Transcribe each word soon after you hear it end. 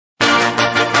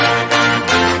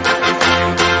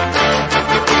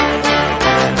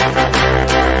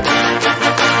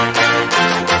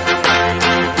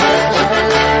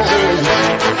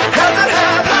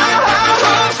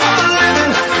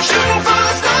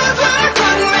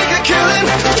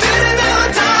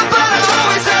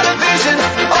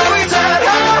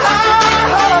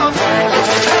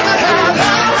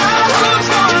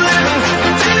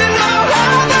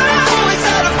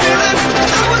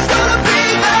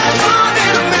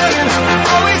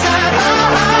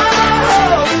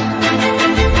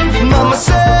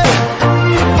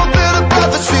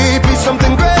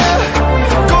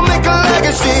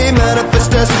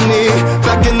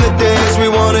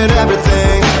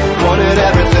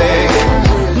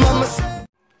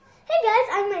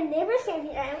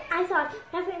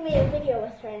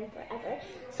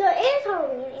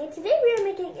today we are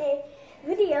making a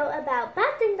video about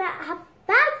bad things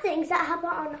that happen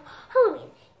on Halloween.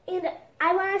 And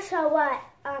I want to show what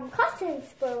costumes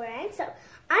we're wearing. So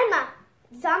I'm a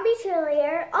zombie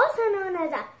cheerleader, also known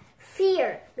as a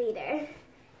fear leader.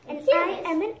 And I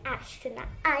am an astronaut.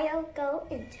 I'll go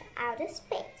into outer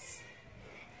space.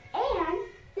 And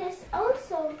this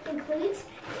also includes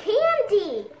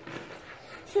candy.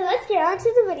 So let's get on to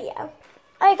the video.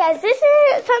 Alright guys, this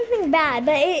is something bad,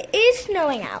 but it is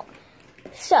snowing out.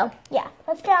 So, yeah,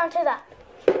 let's get on to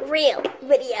the real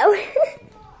video.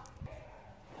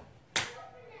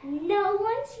 No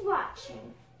one's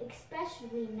watching,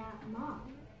 especially not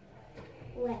Mom.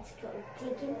 Let's go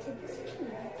dig into this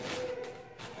can.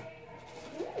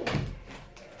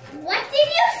 What did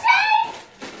you say?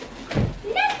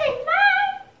 Nothing, Mom!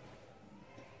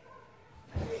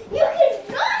 You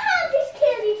cannot have this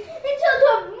candy until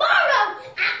tomorrow!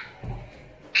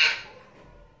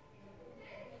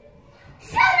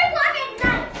 7 o'clock at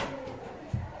night!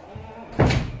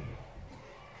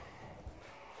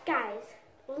 Guys,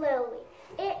 Lily,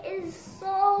 it is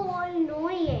so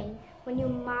annoying when your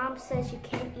mom says you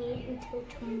can't eat until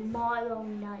tomorrow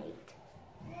night.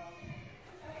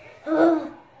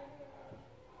 Ugh.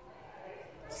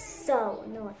 So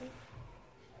annoying.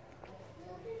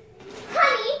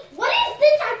 Honey, what is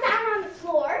this I found on the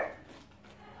floor?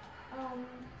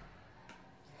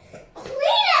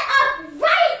 Clean it up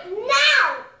right now!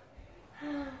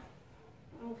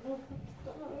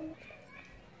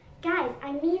 Guys,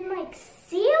 I mean like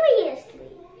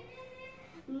seriously.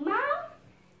 Mom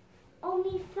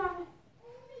only found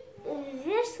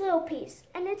this little piece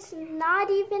and it's not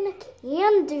even a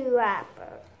candy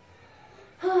wrapper.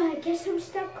 I guess I'm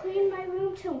stuck cleaning my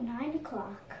room till 9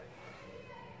 o'clock.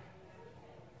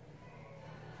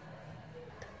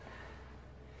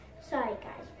 Sorry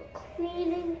guys, but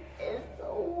cleaning is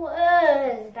the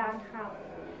worst on Halloween.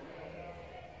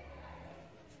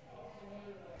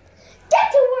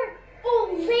 Get to work,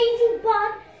 old lazy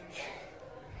bug!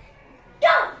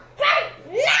 Go right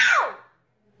now!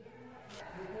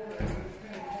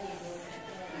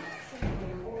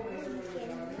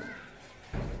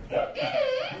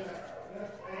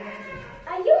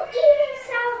 Are you eating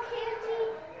sour candy?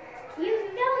 You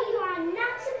know you are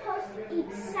not supposed to eat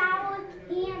sour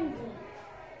candy,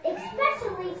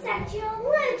 especially since you're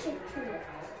allergic to it.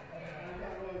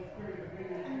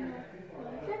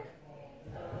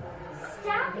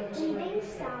 Stop eating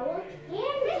sour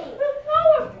candy.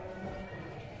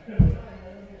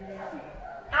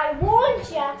 I warned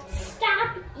you, stop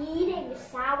eating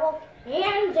sour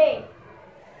candy.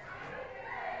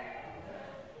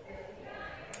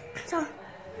 So,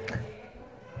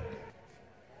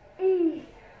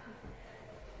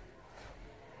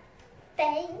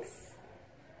 thanks.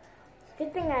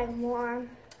 Good thing I'm warm.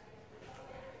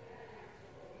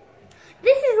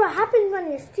 This is what happens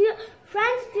when your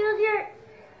friends steal your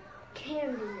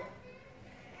candy.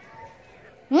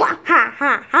 Mwah, ha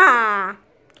ha ha.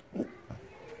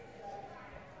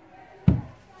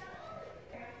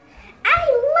 I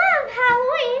love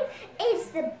Halloween. It's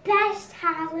the best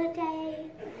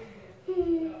holiday.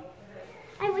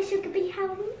 I wish it could be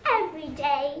Halloween every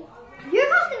day. Your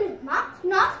costume is not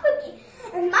spooky,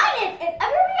 and mine is, and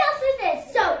everybody else's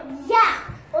is. So yeah.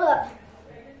 Ugh.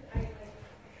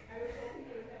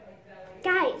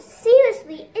 Guys,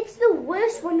 seriously, it's the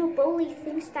worst when a bully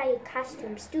thinks that your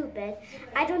costume's stupid.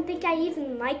 I don't think I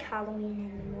even like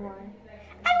Halloween anymore.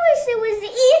 I wish it was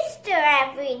Easter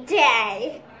every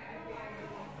day.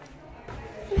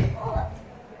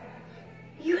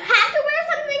 You have to wear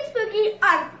something spooky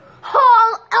on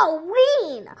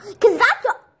Halloween, because that's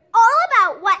all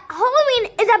about what Halloween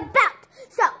is about.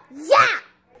 So, yeah!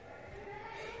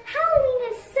 Halloween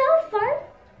is so fun.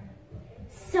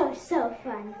 So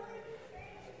fun.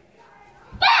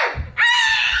 Ah!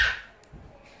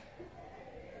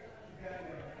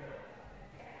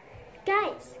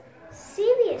 Guys,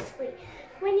 seriously,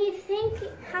 when you think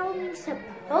Halloween's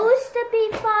supposed to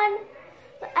be fun,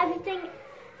 but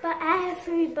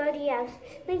everybody else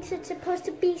thinks it's supposed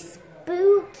to be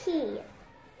spooky.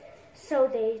 So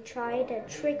they try to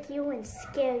trick you and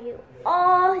scare you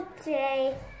all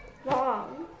day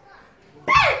long.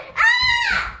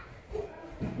 Ah!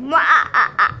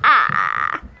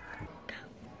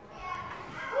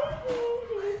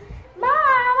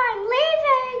 Mom, I'm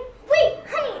leaving. Wait,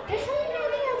 honey, there's something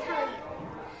I'll tell you.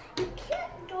 You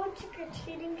can't go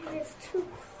trick-or-treating because it's too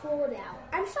cold out.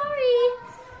 I'm sorry.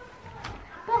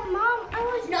 But Mom, I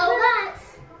was really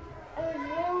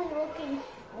looking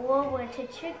forward to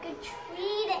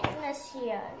trick-or-treating this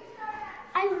year.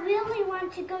 I really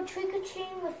want to go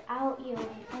trick-or-treating without you,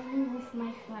 only with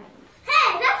my friends. Hey!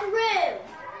 Hey, that's rude.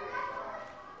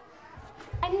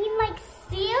 I mean, like,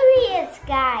 serious,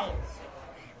 guys.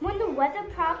 When the weather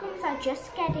problems are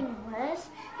just getting worse,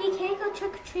 you can't go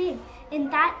trick-or-treating.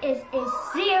 And that is a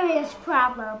serious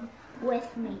problem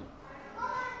with me.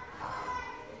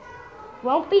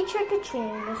 Won't be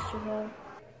trick-or-treating this year.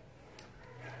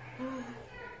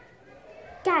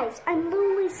 Guys, I'm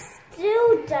literally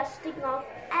still dusting off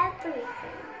everything.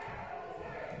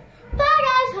 Bye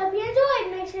guys, hope you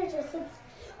enjoyed. Make sure to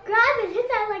subscribe and hit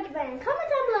that like button. Comment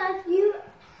down below if you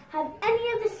have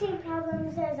any of the same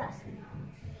problems as us.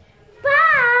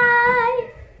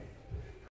 Bye!